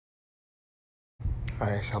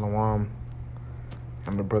Alright, Shalawam.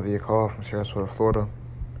 I'm the brother Yahawashi from Sarasota, Florida.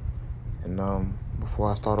 And before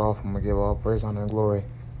I start off, I'm going to give all praise, honor, and glory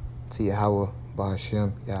to Yahawah,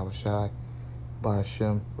 Bahashem, Yahawashi,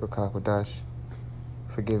 Bahashem, Rakakwadash,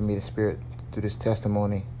 for giving me the spirit through this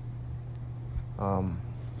testimony.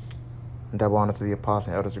 Double honor to the apostles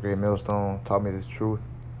and elders of Great Millstone, taught me this truth.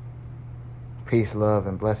 Peace, love,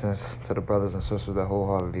 and blessings to the brothers and sisters that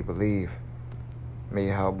wholeheartedly believe. May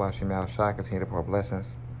Yahawah, Bahashem, Yahawashi continue to pour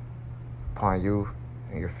blessings upon you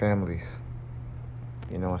and your families,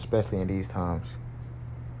 especially in these times.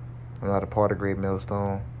 I'm not a part of Great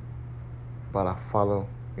Millstone, but I follow,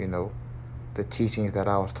 the teachings that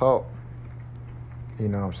I was taught. You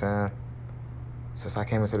know what I'm saying? Since I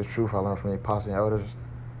came into the truth, I learned from the apostles and elders,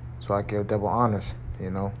 so I give double honors,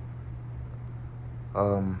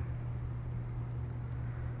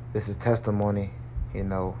 This is testimony,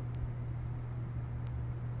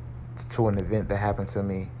 to an event that happened to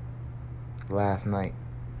me last night,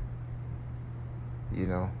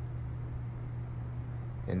 and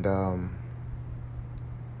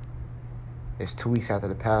it's 2 weeks after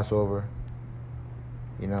the Passover.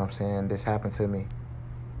 This happened to me,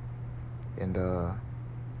 and I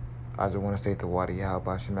just want to say to Wadi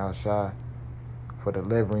Yahawashi for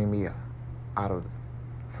delivering me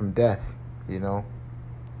from death.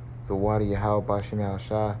 The Wadi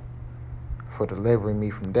Yahawashi for delivering me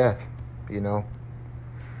from death.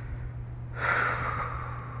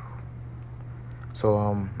 So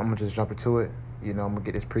I'm gonna just jump into it. I'm gonna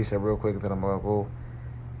get this precept real quick, then I'm gonna go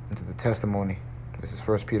into the testimony. This is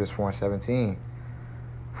 1 Peter 4:17.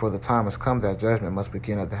 For the time has come that judgment must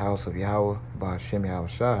begin at the house of Yahawah, Bahashem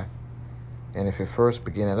Yahawashi. And if it first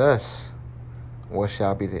begin at us, what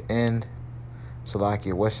shall be the end?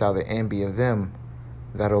 Salakia, what shall the end be of them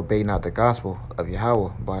that obey not the gospel of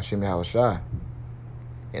Yahawah, Bahashem Yahawashi?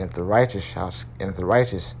 And if the righteous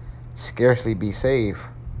scarcely be saved,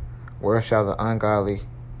 where shall the ungodly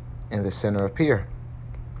and the sinner appear?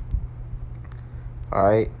 All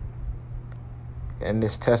right. In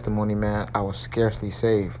this testimony, man, I was scarcely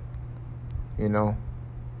saved. Like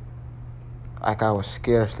I was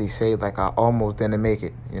scarcely saved. Like I almost didn't make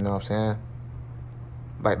it. You know what I'm saying?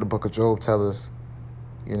 Like the book of Job tells us,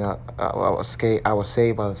 I was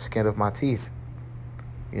saved by the skin of my teeth.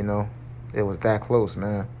 It was that close,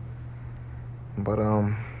 man. But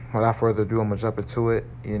without further ado, I'm gonna jump into it.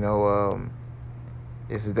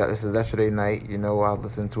 This is yesterday night. I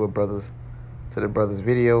listened to the brother's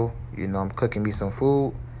video. I'm cooking me some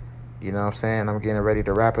food. I'm getting ready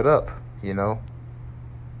to wrap it up.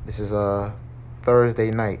 This is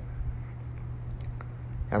Thursday night.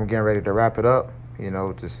 I'm getting ready to wrap it up.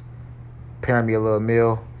 Just prepare me a little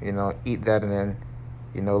meal. Eat that and then,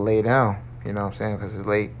 lay down. Because it's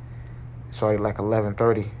late. It's already like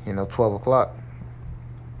 11:30. 12 o'clock.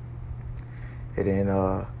 And then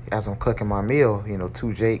as I'm cooking my meal,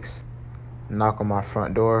 2 Jakes knock on my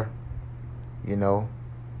front door. And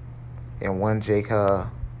one Jake, the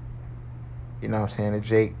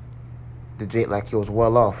Jake like he was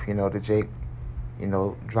well off, the Jake,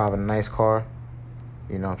 driving a nice car,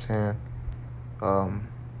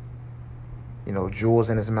 jewels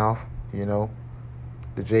in his mouth,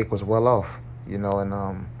 the Jake was well off, and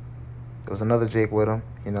there was another Jake with him,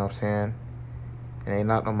 and they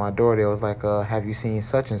knocked on my door. They was like, have you seen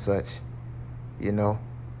such and such, and I'm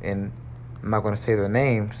not going to say their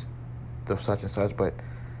names, the such and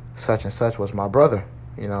such was my brother,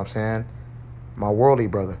 my worldly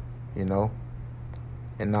brother, and I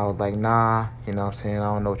was like, nah, I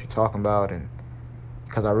don't know what you're talking about, and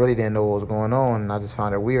because I really didn't know what was going on, and I just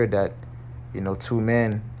found it weird that, 2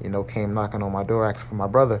 men, came knocking on my door asking for my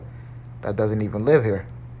brother that doesn't even live here,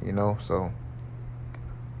 so,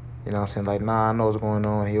 like, nah, I know what's going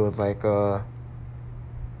on. He was like,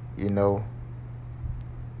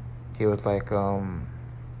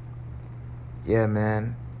 yeah,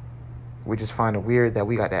 man, we just find it weird that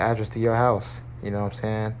we got the address to your house. We just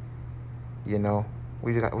find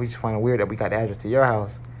it weird that we got the address to your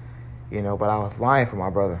house. But I was lying for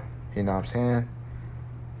my brother.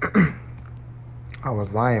 I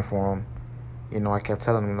was lying for him. I kept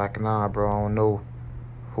telling him, like, nah, bro, I don't know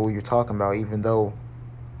who you're talking about, even though,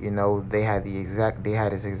 they had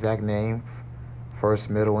his exact name, first,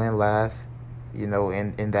 middle, and last, in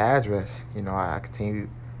the address. I continued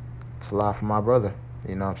to lie for my brother.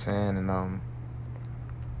 And I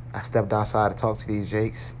stepped outside to talk to these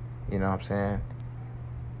Jakes, and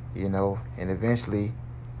eventually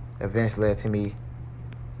led to me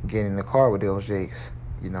getting in the car with those Jakes,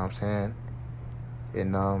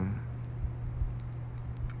 And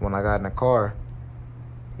when I got in the car,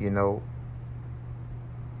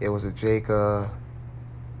 it was a Jake,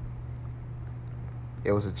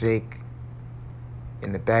 It was a Jake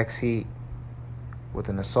in the back seat with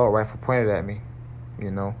an assault rifle pointed at me, you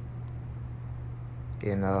know.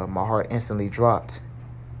 And my heart instantly dropped.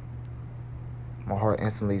 My heart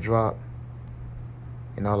instantly dropped.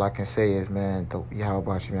 And all I can say is, man,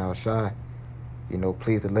 Yahawashi, Yahawashi, you know,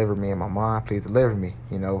 please deliver me in my mind. Please deliver me,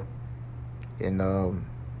 you know. And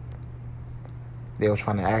they was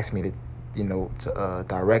trying to ask me to, you know, to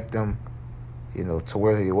direct them, you know, to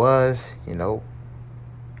where he was, you know.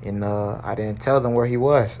 And I didn't tell them where he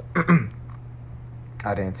was.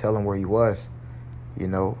 I didn't tell them where he was, you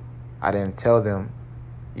know. I didn't tell them,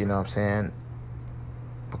 you know what I'm saying,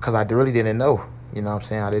 because I really didn't know, you know what I'm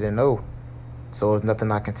saying. I didn't know. So there's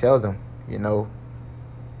nothing I can tell them, you know.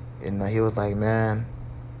 And he was like, man,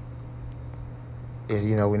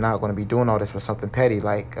 you know, we're not going to be doing all this for something petty,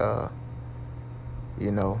 like,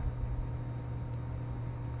 you know.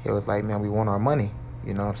 He was like, man, we want our money,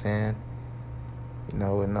 you know what I'm saying. You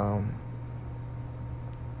know, and,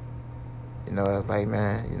 you know, I was like,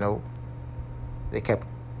 man, you know, they kept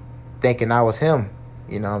thinking I was him,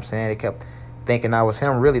 you know what I'm saying. They kept thinking I was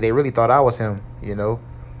him, really. They really thought I was him, you know.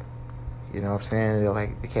 You know what I'm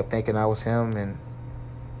saying? They kept thinking I was him and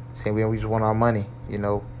saying, we just want our money, you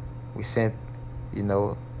know. We sent, you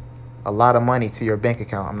know, a lot of money to your bank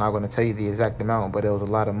account. I'm not going to tell you the exact amount, but it was a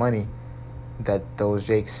lot of money that those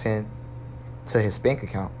Jakes sent to his bank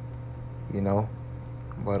account, you know.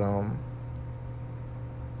 But,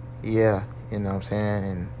 yeah, you know what I'm saying?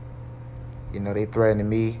 And, you know, they threatened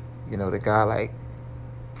me, you know, the guy, like,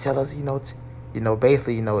 tell us, you know,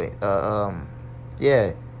 basically, you know,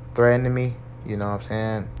 yeah, threatening me, you know what I'm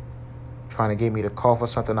saying? Trying to get me to call for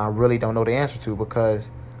something I really don't know the answer to,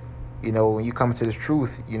 because, you know, when you come into this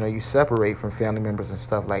truth, you know, you separate from family members and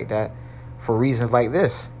stuff like that for reasons like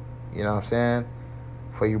this, you know what I'm saying?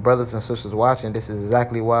 For you brothers and sisters watching, this is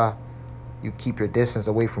exactly why you keep your distance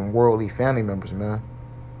away from worldly family members, man.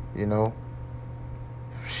 You know,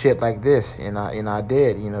 shit like this, and I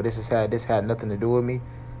did. You know, this had nothing to do with me.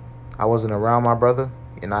 I wasn't around my brother,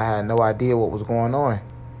 and I had no idea what was going on.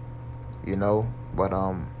 You know, but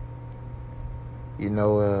you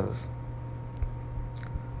know,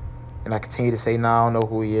 and I continue to say, nah, I don't know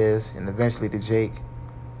who he is, and eventually the Jake,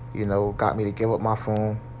 you know, got me to give up my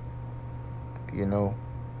phone. You know,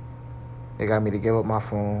 they got me to give up my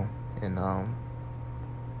phone. And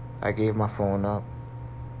I gave my phone up,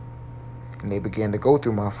 and they began to go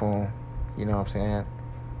through my phone, you know what I'm saying?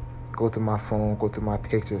 Go through my phone, go through my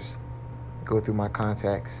pictures, go through my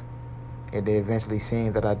contacts. And they eventually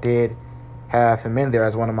seen that I did have him in there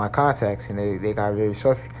as one of my contacts, and they got very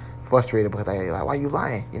frustrated because like, why you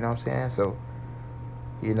lying? You know what I'm saying? So,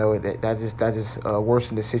 you know, that just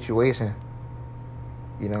worsened the situation.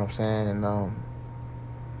 You know what I'm saying? And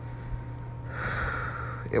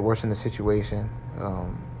it worsened the situation.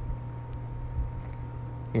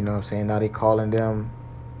 You know what I'm saying? Now they calling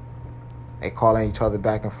each other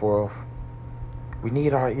back and forth. We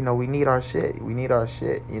need our shit. We need our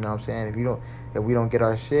shit. You know what I'm saying? If we don't get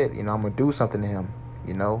our shit, you know, I'm gonna do something to him.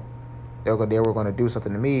 You know, they were gonna do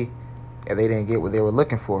something to me if they didn't get what they were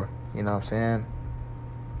looking for. You know what I'm saying?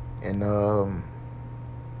 And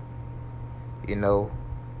you know,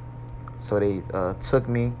 so they took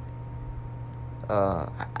me an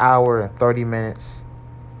hour and 30 minutes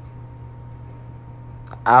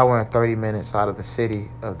out of the city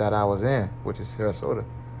that I was in, which is Sarasota.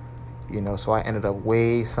 You know, so I ended up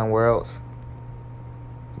way somewhere else.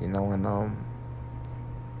 You know, and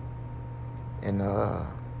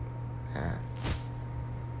man.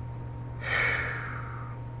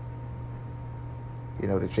 You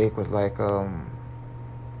know, the Jake was like,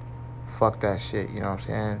 fuck that shit, you know what I'm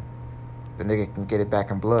saying? The nigga can get it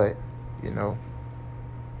back in blood, you know?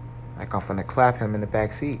 Like, I'm finna clap him in the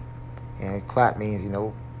back seat. And clap means, you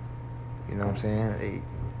know what I'm saying?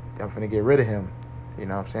 I'm finna get rid of him, you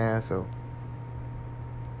know what I'm saying? So,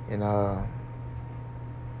 and,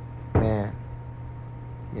 man,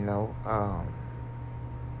 you know,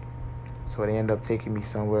 so they end up taking me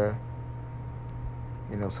somewhere,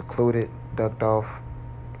 you know, secluded, ducked off,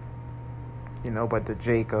 you know, but the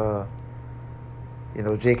Jake, you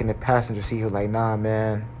know, Jake in the passenger seat, he was like, nah,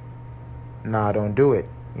 man, nah, don't do it.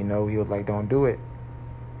 You know, he was like, don't do it,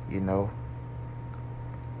 you know.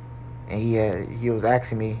 And he was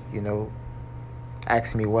asking me, you know,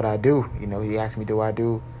 what I do. You know, he asked me, do I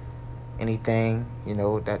do anything, you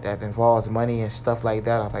know, that involves money and stuff like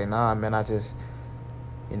that? I was like, nah, man, I just,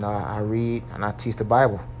 you know, I read and I teach the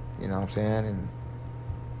Bible, you know what I'm saying? And,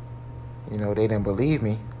 you know, they didn't believe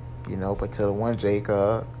me, you know, but till the one Jake,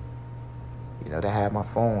 you know, that had my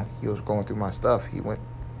phone, he was going through my stuff. He went,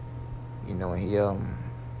 you know, and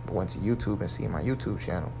went to YouTube and seen my YouTube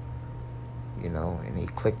channel, you know, and he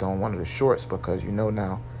clicked on one of the shorts because, you know,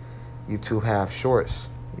 now YouTube have shorts,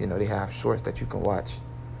 you know, they have shorts that you can watch,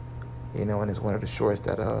 you know, and it's one of the shorts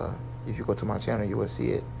that, if you go to my channel, you will see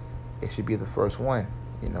it. It should be the first one,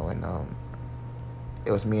 you know, and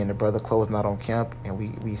it was me and the brother closing out on camp, and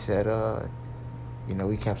we said, you know,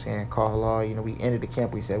 we kept saying, call Allah, you know, we ended the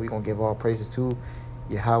camp, we said, we're going to give all praises to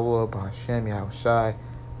Yahawah, Bahashem, Yahawashi,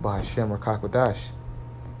 Bahashem, Rakakwadash.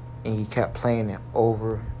 And he kept playing it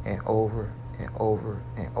over and over and over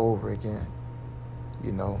and over again.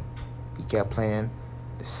 You know, he kept playing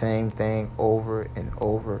the same thing over and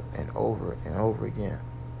over and over and over again.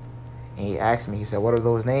 And he asked me, he said, what are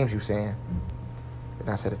those names you saying?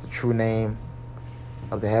 And I said, it's the true name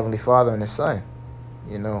of the Heavenly Father and the Son.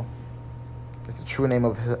 You know, it's the true name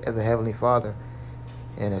of the Heavenly Father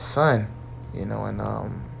and His Son. You know, and I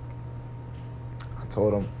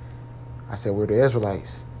told him, I said, we're the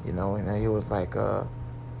Israelites. You know, and he was like,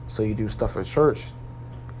 so you do stuff for church?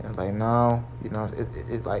 And I was like, no, you know,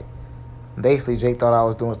 it's like, basically Jake thought I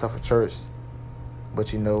was doing stuff for church,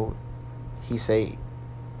 but, you know, he say,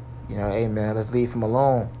 you know, hey man, let's leave him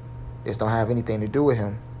alone. This don't have anything to do with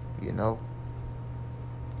him, you know.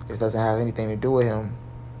 This doesn't have anything to do with him.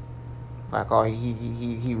 Like, all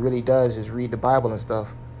he really does is read the Bible and stuff.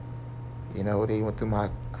 You know, they went through my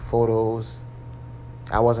photos.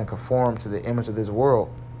 I wasn't conformed to the image of this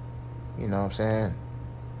world. You know what I'm saying?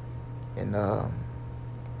 And,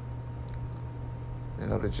 you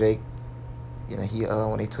know, the Jake, you know, he,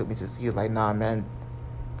 when they took me to, he was like, nah, man,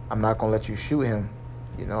 I'm not going to let you shoot him.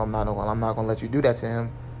 You know, I'm not going to let you do that to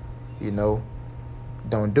him. You know,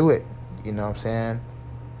 don't do it. You know what I'm saying?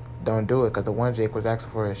 Don't do it. Because the one Jake was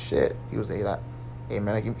asking for his shit. He was like, hey,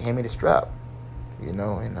 man, hand me the strap. You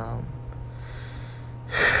know, and,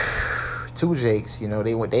 two Jakes, you know,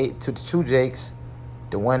 two Jakes,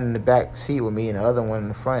 the one in the back seat with me and the other one in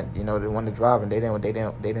the front, you know, the one that's driving, they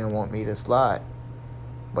didn't want me to slide.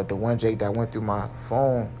 But the one Jake that went through my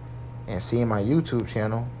phone and seeing my YouTube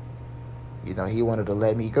channel, you know, he wanted to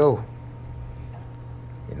let me go.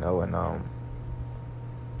 You know, and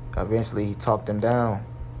eventually he talked him down,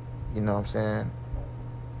 you know what I'm saying?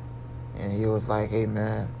 And he was like, hey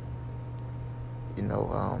man, you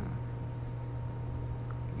know,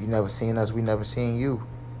 you never seen us, we never seen you,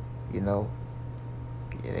 you know.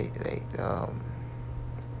 Yeah,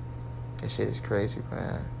 that shit is crazy,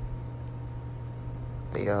 man.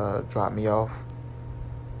 They dropped me off,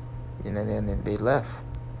 you know, and then they left,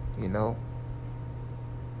 you know.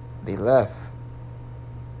 They left,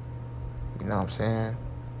 you know what I'm saying?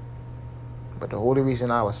 But the only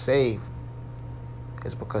reason I was saved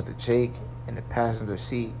is because the Jake in the passenger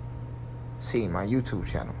seat seen my YouTube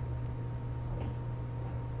channel.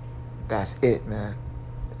 That's it, man.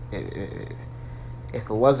 If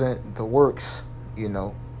it wasn't the works, you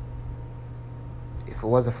know, if it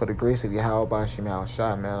wasn't for the grace of Yahawah,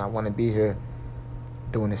 Yahawashi, man, I wouldn't be here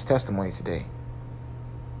doing this testimony today.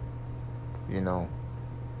 You know,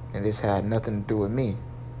 and this had nothing to do with me.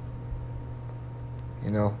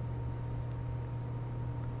 You know,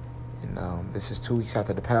 and this is 2 weeks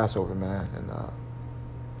after the Passover, man, and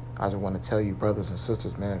I just want to tell you, brothers and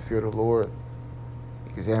sisters, man, fear the Lord.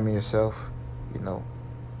 Examine yourself, you know.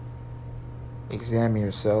 Examine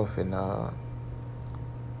yourself, and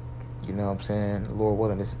you know what I'm saying, the Lord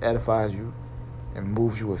willing, this edifies you and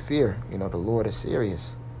moves you with fear. You know, the Lord is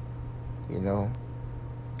serious. You know,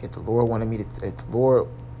 if the Lord wanted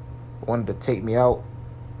to take me out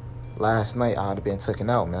last night, I'd have been taken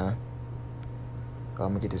out, man. I'm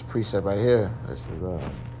gonna get this precept right here.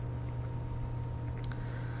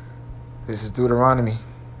 This is Deuteronomy,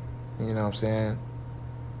 you know what I'm saying,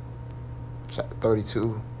 chapter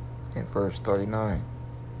 32 and verse 39.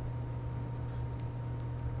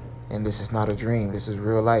 And this is not a dream, this is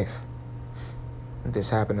real life. This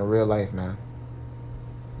happened in real life, man.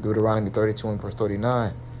 Deuteronomy 32 and verse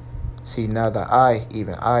 39. See now that I,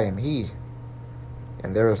 even I, am he,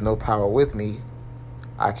 and there is no power with me.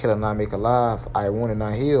 I kill and not make alive, I wound and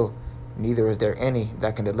not heal, neither is there any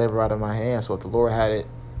that can deliver out of my hand. So if the Lord had it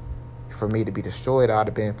for me to be destroyed, I'd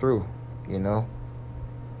have been through, you know.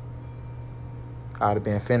 I'd have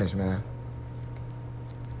been finished, man.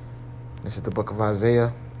 This is the book of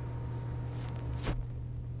Isaiah,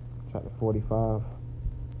 chapter 45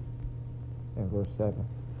 and verse 7.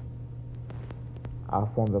 I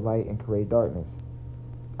form the light and create darkness.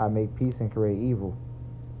 I make peace and create evil.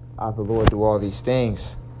 I, the Lord, do all these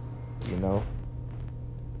things, you know.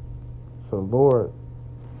 So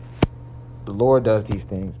the Lord does these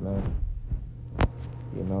things, man.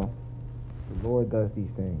 You know, the Lord does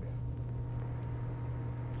these things.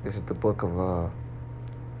 This is the book of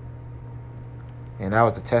And that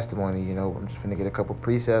was the testimony, you know. I'm just gonna get a couple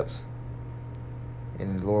precepts,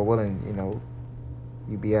 and Lord willing, you know,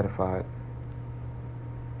 you be edified.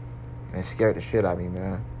 And it scared the shit out of me,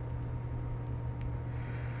 man.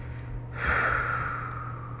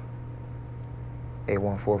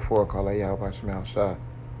 8144, call that Yahawashi.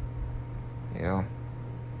 You know.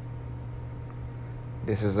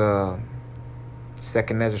 This is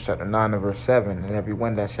 2nd Ezra chapter 9 and verse 7. And every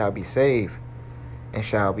one that shall be saved and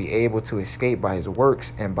shall be able to escape by his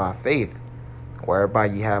works and by faith, whereby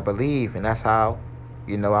ye have believed. And that's how,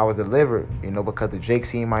 you know, I was delivered, you know, because the Jake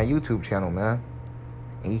seen my YouTube channel, man.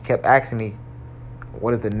 And he kept asking me,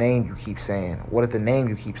 what is the name you keep saying? What is the name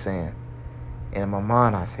you keep saying? And in my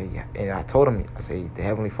mind, I say, yeah. And I told him, I say, the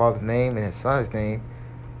Heavenly Father's name and his Son's name,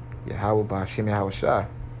 Yahawah b'Hashem Yahawashi.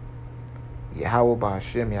 Yahawah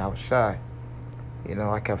b'Hashem Yahawashi. You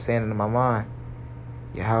know, I kept saying it in my mind,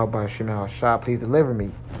 Yahawah b'Hashem Yahawashi, please deliver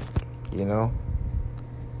me. You know?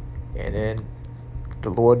 And then the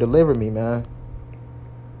Lord delivered me, man.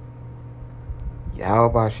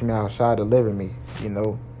 Yahawah b'Hashem Yahawashi delivered me, you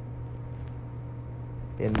know.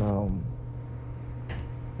 And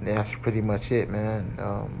that's pretty much it, man.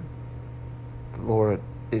 The Lord,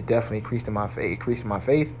 it definitely increased my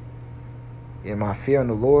faith and my fear in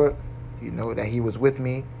the Lord, you know, that he was with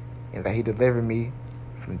me and that he delivered me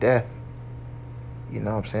from death. You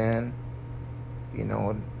know what I'm saying? You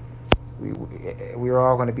know, we're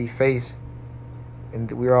all going to be faced,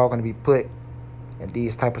 and we're all going to be put in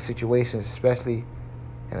these type of situations, especially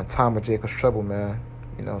in a time of Jacob's trouble, man.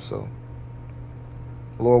 You know, so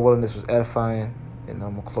Lord willing, this was edifying, and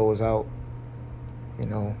I'm going to close out, you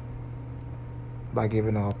know, by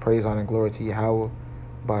giving all praise, honor, and glory to Yahawah,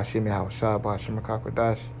 b'Hashem Yahawashi, b'Hashem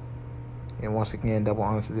HaKakodash. And once again, double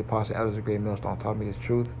honor to the apostle elders of Great Millstone taught me this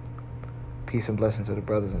truth. Peace and blessing to the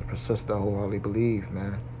brothers and sisters that wholeheartedly believe,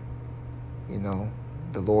 man. You know,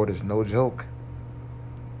 the Lord is no joke.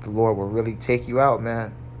 The Lord will really take you out,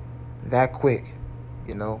 man, that quick,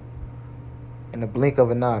 you know, in the blink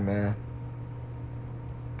of an eye, man.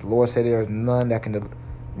 The Lord said there is none that can,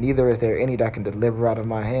 neither is there any that can deliver out of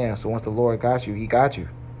my hand. So once the Lord got you, he got you,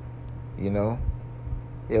 you know.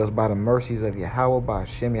 It was by the mercies of Yahawah,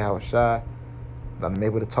 b'Hashem Yahawashi, that I'm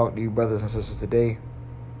able to talk to you brothers and sisters today.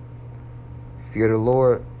 Fear the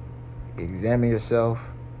Lord, examine yourself,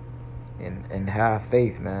 and have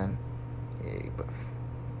faith, man. But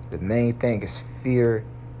the main thing is fear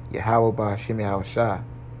Yahawah, b'Hashem Yahawashi.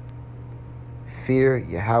 Fear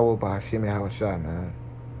Yahawah, b'Hashem Yahawashi, man.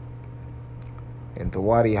 And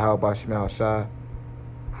Dawadi Yahawah b'Hashem Yahawashi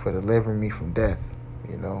for delivering me from death,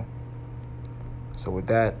 you know. So with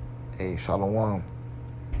that, hey, Shalawam.